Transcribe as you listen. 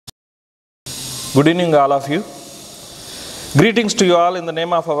Good evening, all of you. Greetings to you all in the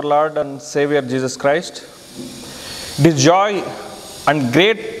name of our Lord and Savior Jesus Christ. It is joy and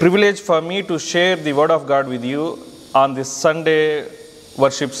great privilege for me to share the Word of God with you on this Sunday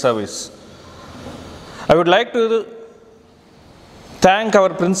worship service. I would like to thank our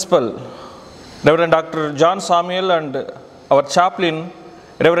principal, Reverend Dr. John Samuel, and our chaplain,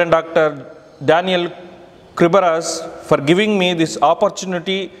 Reverend Dr. Daniel Kribaras, for giving me this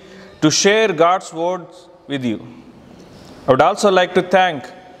opportunity to share God's words with you. I would also like to thank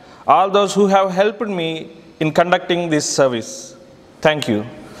all those who have helped me in conducting this service. Thank you.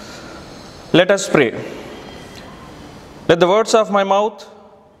 Let us pray. Let the words of my mouth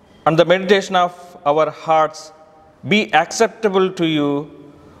and the meditation of our hearts be acceptable to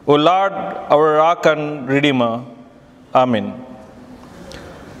you, O Lord, our rock and redeemer. Amen.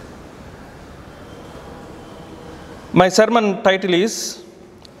 My sermon title is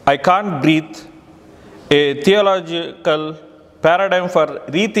I Can't Breathe, a theological paradigm for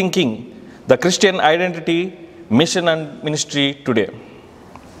rethinking the Christian identity, mission and ministry today.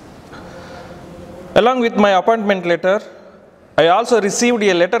 Along with my appointment letter, I also received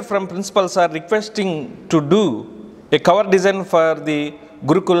a letter from Principal Sir requesting to do a cover design for the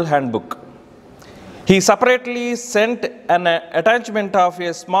Gurukul handbook. He separately sent an attachment of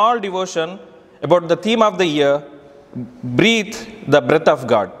a small devotion about the theme of the year, Breathe the Breath of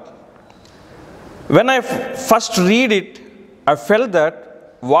God. When I first read it, I felt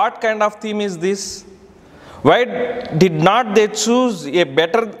that what kind of theme is this? Why did not they choose a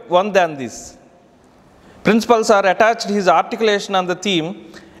better one than this? Principal Sir attached his articulation on the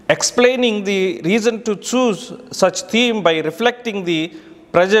theme, explaining the reason to choose such theme by reflecting the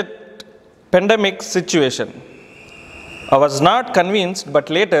present pandemic situation. I was not convinced, but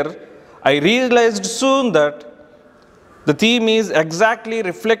later I realized soon that the theme is exactly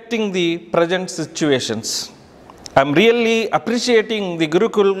reflecting the present situations. I am really appreciating the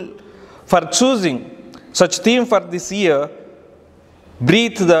Gurukul for choosing such theme for this year,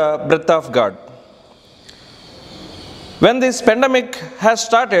 Breathe the Breath of God. When this pandemic has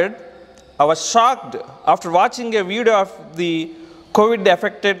started, I was shocked after watching a video of the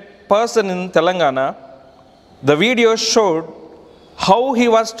COVID-affected person in Telangana. The video showed how he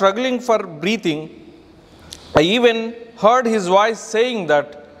was struggling for breathing. I even heard his voice saying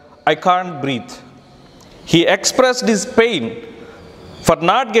that I can't breathe. He expressed his pain for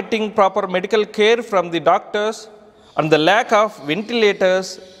not getting proper medical care from the doctors and the lack of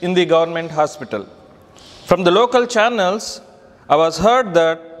ventilators in the government hospital. From the local channels, I was heard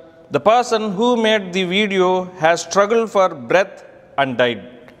that the person who made the video has struggled for breath and died.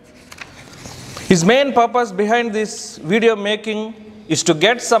 His main purpose behind this video making is to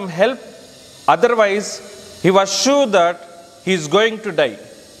get some help, otherwise he was sure that he is going to die.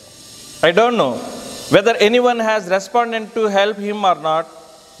 I don't know whether anyone has responded to help him or not,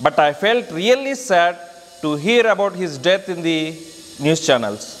 but I felt really sad to hear about his death in the news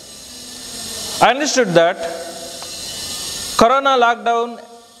channels. I understood that Corona lockdown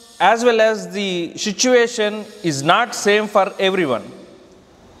as well as the situation is not same for everyone.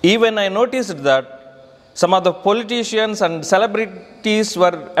 Even I noticed that some of the politicians and celebrities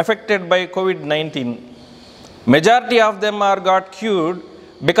were affected by COVID-19. Majority of them are got cured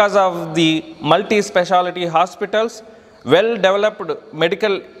because of the multi-speciality hospitals, well-developed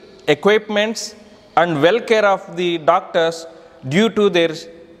medical equipments, and well care of the doctors due to their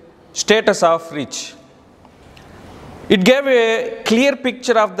status of rich. It gave a clear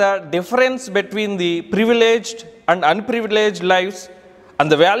picture of the difference between the privileged and unprivileged lives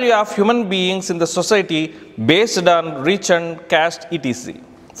and the value of human beings in the society based on rich and caste etc.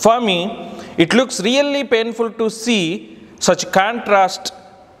 For me, it looks really painful to see such contrast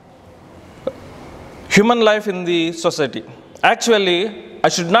human life in the society. Actually, I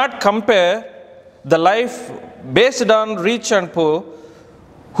should not compare the life based on rich and poor.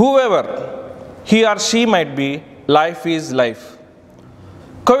 Whoever he or she might be, life is life.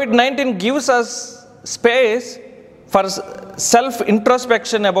 COVID-19 gives us space for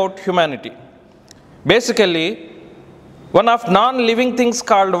self-introspection about humanity. Basically, one of non-living things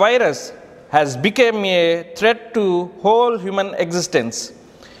called virus has become a threat to whole human existence.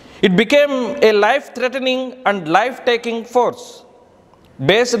 It became a life-threatening and life-taking force.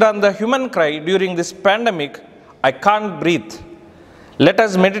 Based on the human cry during this pandemic, I can't breathe. Let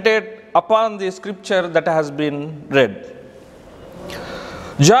us meditate upon the scripture that has been read.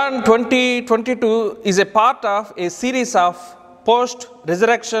 John 20:22 is a part of a series of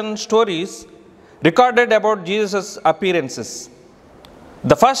post-resurrection stories recorded about Jesus' appearances.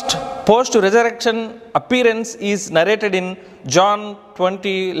 The first post-resurrection appearance is narrated in John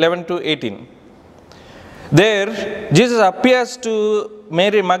 20:11-18. There, Jesus appears to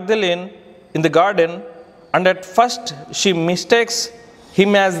Mary Magdalene in the garden, and at first she mistakes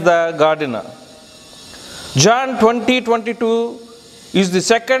him as the gardener. John 20:22 is the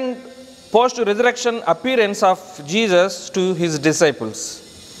second post-resurrection appearance of Jesus to his disciples.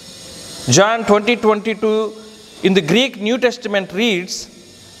 John 20:22 in the Greek New Testament reads,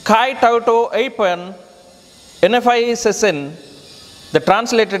 Kai tauto eipan enephaisesin, the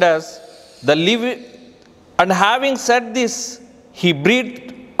translated as the living, and having said this, he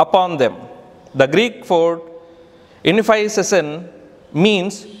breathed upon them. The Greek word enephaisesin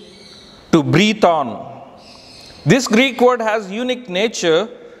means to breathe on. This Greek word has unique nature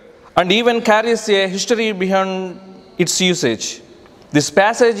and even carries a history behind its usage. This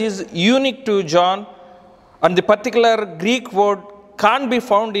passage is unique to John, and the particular Greek word can't be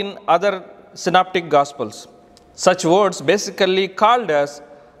found in other synoptic gospels. Such words basically called as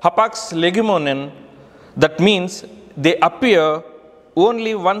hapax legumonen, that means they appear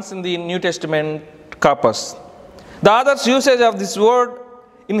only once in the New Testament corpus. The author's usage of this word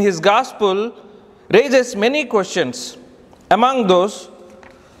in his gospel raises many questions. Among those,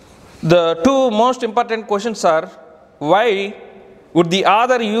 the two most important questions are, why would the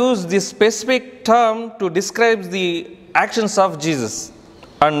author use this specific term to describe the actions of Jesus?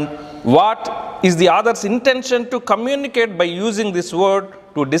 And what is the author's intention to communicate by using this word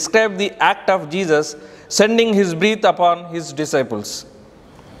to describe the act of Jesus sending his breath upon his disciples?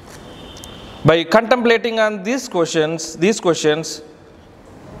 By contemplating on these questions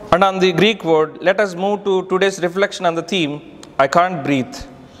and on the Greek word, let us move to today's reflection on the theme, I can't breathe.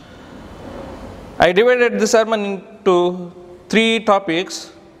 I divided the sermon into 3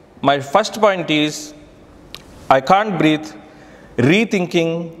 topics. My first point is, I can't breathe,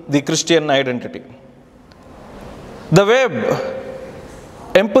 rethinking the Christian identity. The verb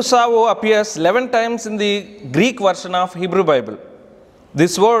empusao appears 11 times in the Greek version of Hebrew Bible.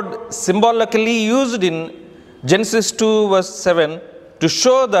 This word symbolically used in Genesis 2 verse 7 to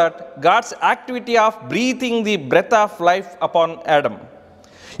show that God's activity of breathing the breath of life upon Adam.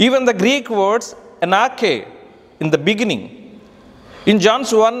 Even the Greek words anarche in the beginning in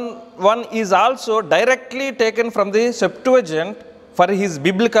John's 1 is also directly taken from the Septuagint for his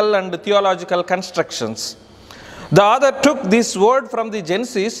biblical and theological constructions. The author took this word from the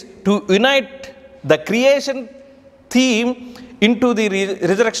Genesis to unite the creation theme into the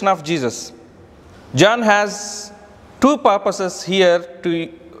resurrection of Jesus. John has 2 purposes here to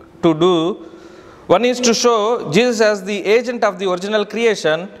do. One is to show Jesus as the agent of the original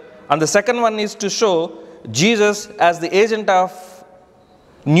creation, and the second one is to show Jesus as the agent of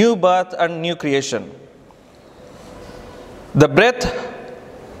new birth and new creation. The breath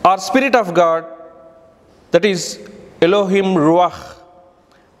or Spirit of God, that is Elohim Ruach,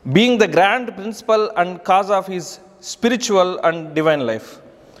 being the grand principle and cause of his spiritual and divine life.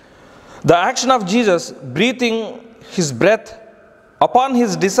 The action of Jesus breathing his breath upon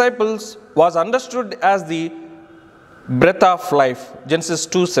his disciples was understood as the breath of life, Genesis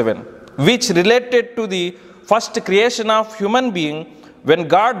 2:7, which related to the first creation of human being, when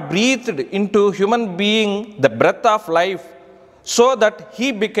God breathed into human being the breath of life so that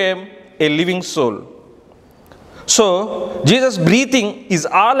he became a living soul. So, Jesus breathing is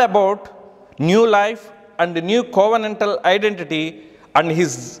all about new life and new covenantal identity, and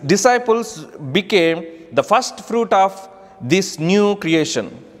his disciples became the first fruit of this new creation.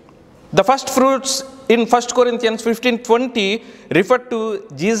 The first fruits in 1 Corinthians 15:20 refer to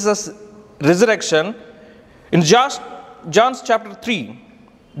Jesus' resurrection. In John's chapter 3,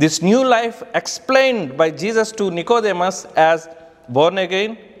 this new life explained by Jesus to Nicodemus as born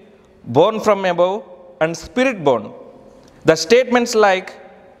again, born from above, and spirit born. The statements like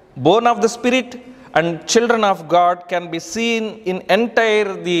born of the Spirit and children of God can be seen in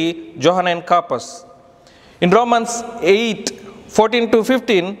entire the Johannine corpus. In Romans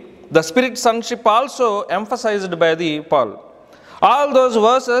 8:14-15, the Spirit sonship also emphasized by the Paul. All those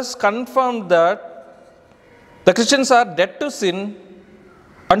verses confirm that the Christians are dead to sin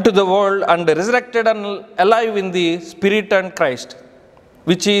unto the world and resurrected and alive in the Spirit and Christ,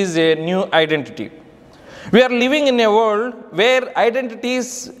 which is a new identity. We are living in a world where identities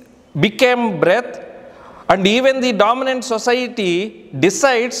became breath, and even the dominant society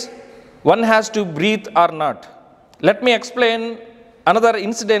decides one has to breathe or not. Let me explain another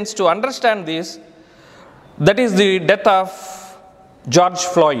incident to understand this. That is the death of George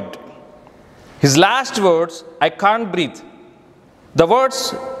Floyd. His last words, I can't breathe. The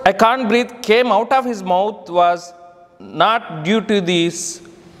words, I can't breathe, came out of his mouth was not due to this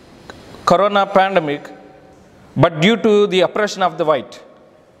corona pandemic, but due to the oppression of the white.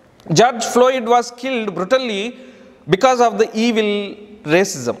 George Floyd was killed brutally because of the evil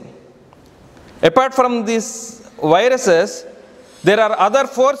racism. Apart from these viruses, there are other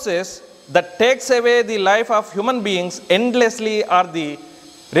forces that takes away the life of human beings endlessly are the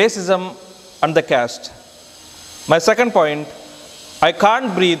racism and the caste. My second point, I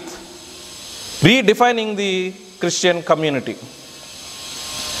can't breathe, redefining the Christian community.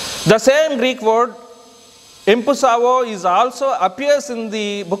 The same Greek word, empusavo, is also appears in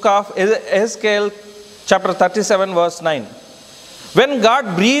the book of Ezekiel chapter 37 verse 9. When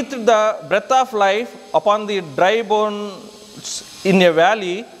God breathed the breath of life upon the dry bones in a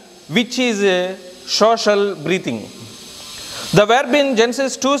valley, which is a social breathing. The verb in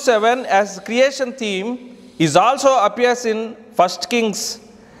Genesis 2:7 as creation theme is also appears in 1 Kings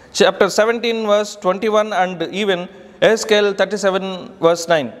chapter 17 verse 21 and even Ezekiel 37 verse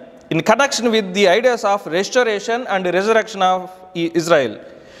 9 in connection with the ideas of restoration and resurrection of Israel.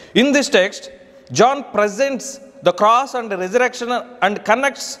 In this text, John presents the cross and the resurrection and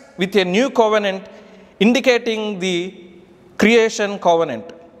connects with a new covenant indicating the creation covenant.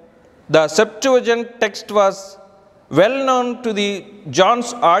 The Septuagint text was well known to the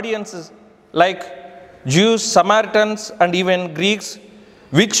John's audiences like Jews, Samaritans and even Greeks,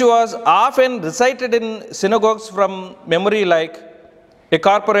 which was often recited in synagogues from memory like a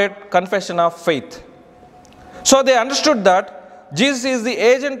corporate confession of faith. So they understood that Jesus is the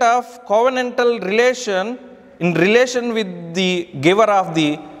agent of covenantal relation in relation with the giver of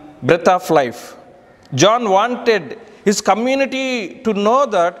the breath of life. John wanted his community to know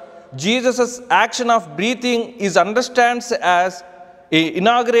that Jesus' action of breathing is understood as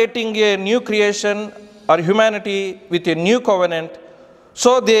inaugurating a new creation or humanity with a new covenant,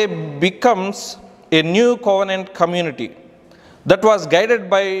 so they becomes a new covenant community that was guided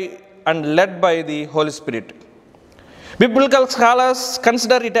by and led by the Holy Spirit. Biblical scholars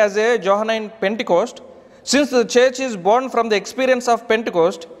consider it as a Johannine Pentecost, since the church is born from the experience of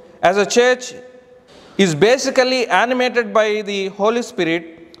Pentecost, as a church is basically animated by the Holy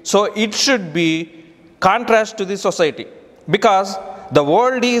Spirit, so it should be contrast to the society, because the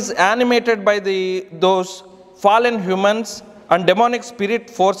world is animated by those fallen humans and demonic spirit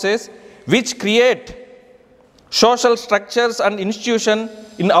forces which create social structures and institutions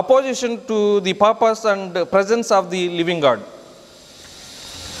in opposition to the purpose and presence of the living God.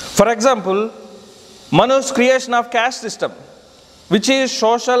 For example, Manu's creation of caste system, which is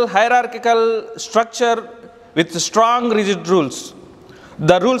social hierarchical structure with strong rigid rules.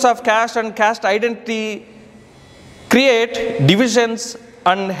 The rules of caste and caste identity create divisions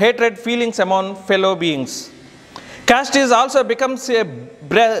and hatred feelings among fellow beings. Caste is also becomes a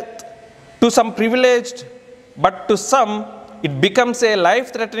breath to some privileged, but to some it becomes a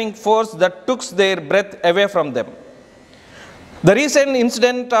life-threatening force that takes their breath away from them. The recent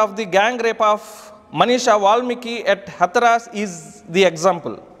incident of the gang rape of Manisha Valmiki at Hathras is the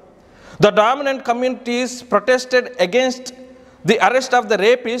example. The dominant communities protested against the arrest of the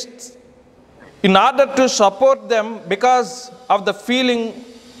rapists in order to support them because of the feeling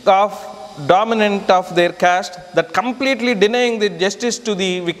of dominant of their caste that completely denying the justice to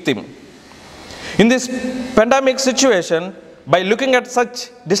the victim. In this pandemic situation, by looking at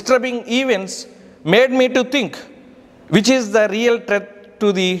such disturbing events, made me to think which is the real threat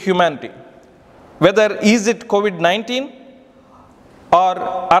to the humanity. Whether is it COVID-19 or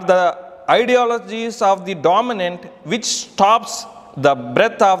are the ideologies of the dominant which stops the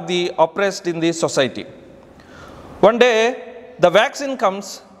breath of the oppressed in the society. One day the vaccine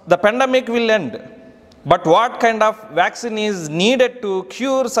comes, the pandemic will end. But what kind of vaccine is needed to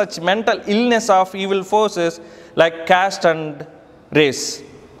cure such mental illness of evil forces like caste and race?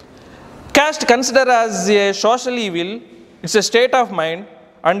 Caste considered as a social evil, it's a state of mind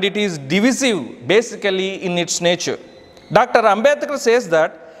and it is divisive basically in its nature. Dr. Ambedkar says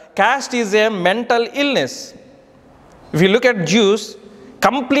that caste is a mental illness. If you look at Jews,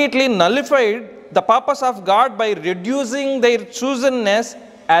 completely nullified the purpose of God by reducing their chosenness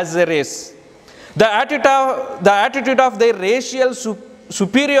as a race. The attitude of their racial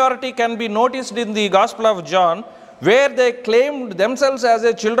superiority can be noticed in the Gospel of John, where they claimed themselves as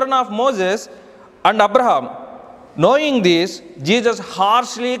the children of Moses and Abraham. Knowing this, Jesus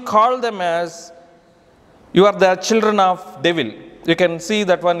harshly called them as, "You are the children of devil." You can see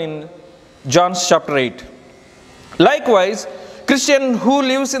that one in John chapter 8. Likewise, Christian who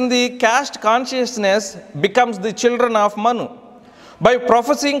lives in the caste consciousness becomes the children of Manu. By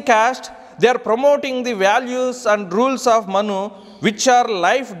professing caste, they are promoting the values and rules of Manu, which are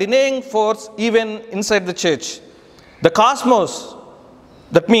life-denying force even inside the church. The cosmos,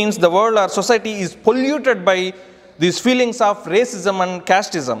 that means the world or society, is polluted by these feelings of racism and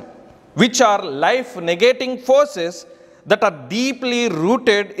casteism, which are life-negating forces that are deeply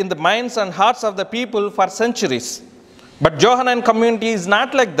rooted in the minds and hearts of the people for centuries. But Johannine community is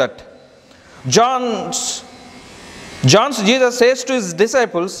not like that. John's Jesus says to his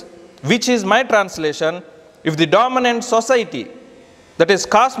disciples, which is my translation, if the dominant society, that is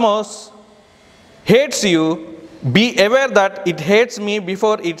cosmos, hates you, be aware that it hates me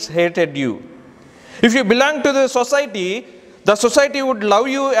before it's hated you. If you belong to the society would love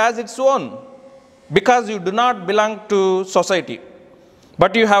you as its own, because you do not belong to society.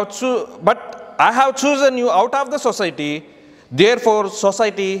 But I have chosen you out of the society, therefore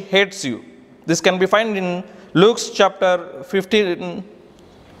society hates you. This can be found in Luke's chapter 15,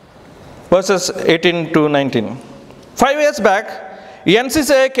 verses 18 to 19. 5 years back,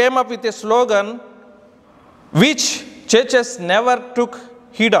 NCCA came up with a slogan which churches never took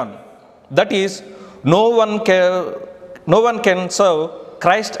heed on. That is, no one can serve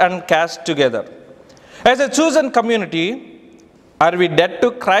Christ and caste together. As a chosen community, are we dead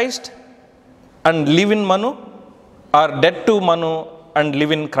to Christ and live in Manu, or dead to Manu and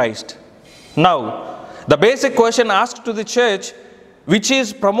live in Christ? Now, the basic question asked to the church, which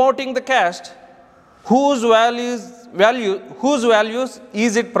is promoting the caste, whose values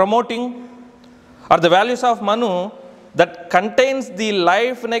is it promoting? Are the values of Manu that contains the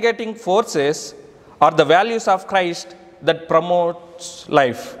life-negating forces, or the values of Christ that promotes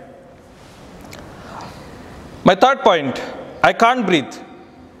life? My third point, I can't breathe,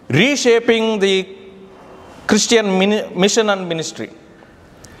 reshaping the Christian mission and ministry.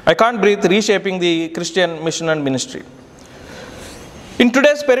 I can't breathe, reshaping the Christian mission and ministry. In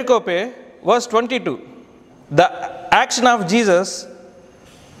today's pericope, verse 22, the action of Jesus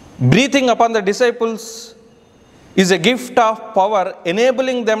breathing upon the disciples is a gift of power,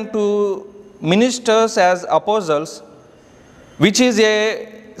 enabling them to minister as apostles, which is a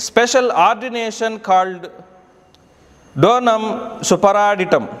special ordination called Donum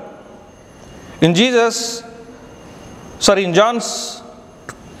Superaditum. In John's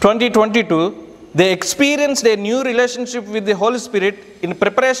 20:22, they experienced a new relationship with the Holy Spirit in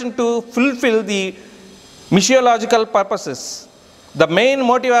preparation to fulfill the missiological purposes. The main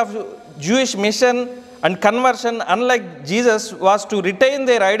motive of Jewish mission and conversion, unlike Jesus, was to retain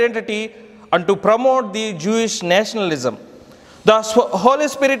their identity and to promote the Jewish nationalism. The Holy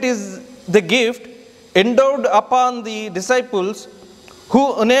Spirit is the gift endowed upon the disciples who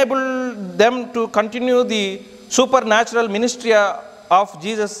enabled them to continue the supernatural ministry of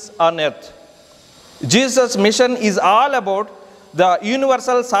Jesus on earth. Jesus' mission is all about the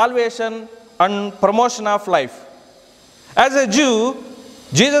universal salvation and promotion of life. As a Jew,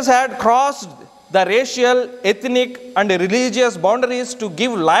 Jesus had crossed the racial, ethnic, and religious boundaries to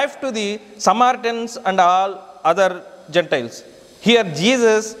give life to the Samaritans and all other Gentiles. Here,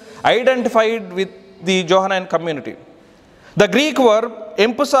 Jesus identified with the Johannine community. The Greek verb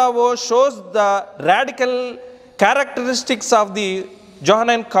empusavo shows the radical characteristics of the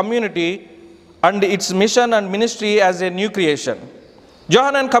Johannine community and its mission and ministry as a new creation.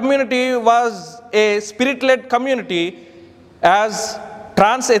 Johannine community was a spirit-led community as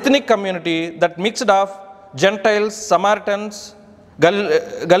trans-ethnic community that mixed of Gentiles, Samaritans,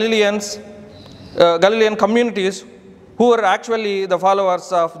 Galilean communities who were actually the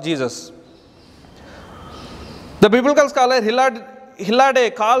followers of Jesus. The biblical scholar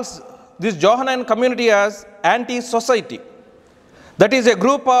Hillade calls this Johannine community as anti-society. That is a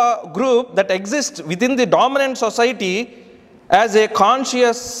group that exists within the dominant society as a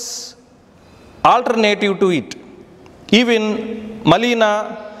conscious alternative to it. Even Malina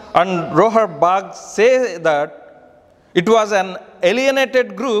and Roher Bagh say that it was an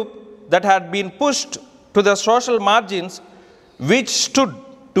alienated group that had been pushed to the social margins, which stood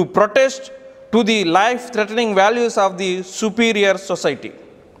to protest to the life-threatening values of the superior society.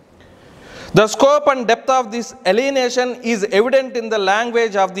 The scope and depth of this alienation is evident in the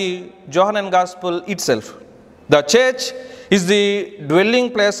language of the Johannine Gospel itself. The church is the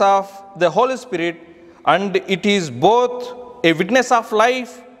dwelling place of the Holy Spirit, and it is both a witness of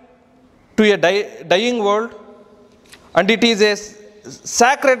life to a dying world, and it is a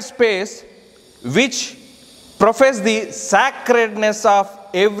sacred space which professes the sacredness of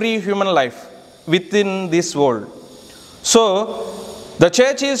every human life within this world. So, the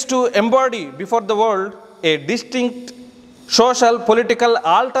church is to embody before the world a distinct social, political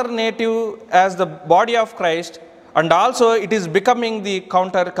alternative as the body of Christ, and also it is becoming the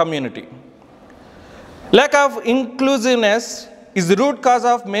counter community. Lack of inclusiveness is the root cause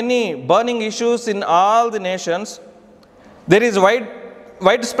of many burning issues in all the nations. There is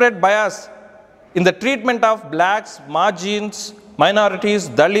widespread bias in the treatment of blacks, margins, minorities,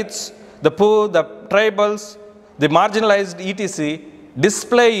 Dalits, the poor, the tribals, the marginalized, etc.,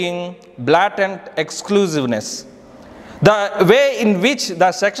 displaying blatant exclusiveness. The way in which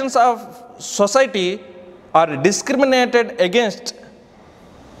the sections of society are discriminated against,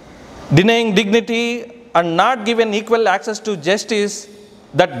 denying dignity and not given equal access to justice,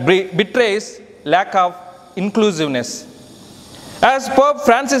 that betrays lack of inclusiveness. As Pope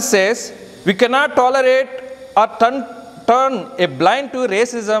Francis says, we cannot tolerate or turn a blind to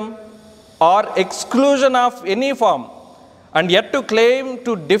racism or exclusion of any form, and yet to claim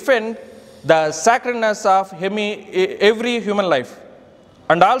to defend the sacredness of every human life.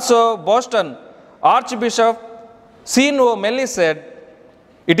 And also Boston Archbishop Sean O'Malley said,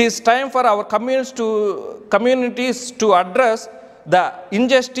 it is time for our communities to address the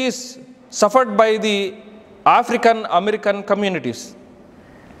injustice suffered by the African American communities.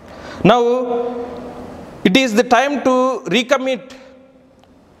 Now, it is the time to recommit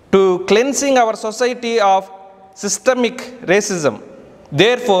to cleansing our society of systemic racism.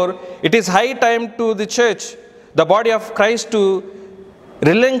 Therefore, it is high time to the church, the body of Christ, to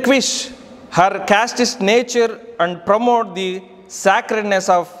relinquish her casteist nature and promote the sacredness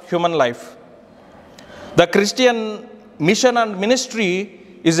of human life. The Christian mission and ministry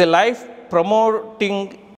is a life promoting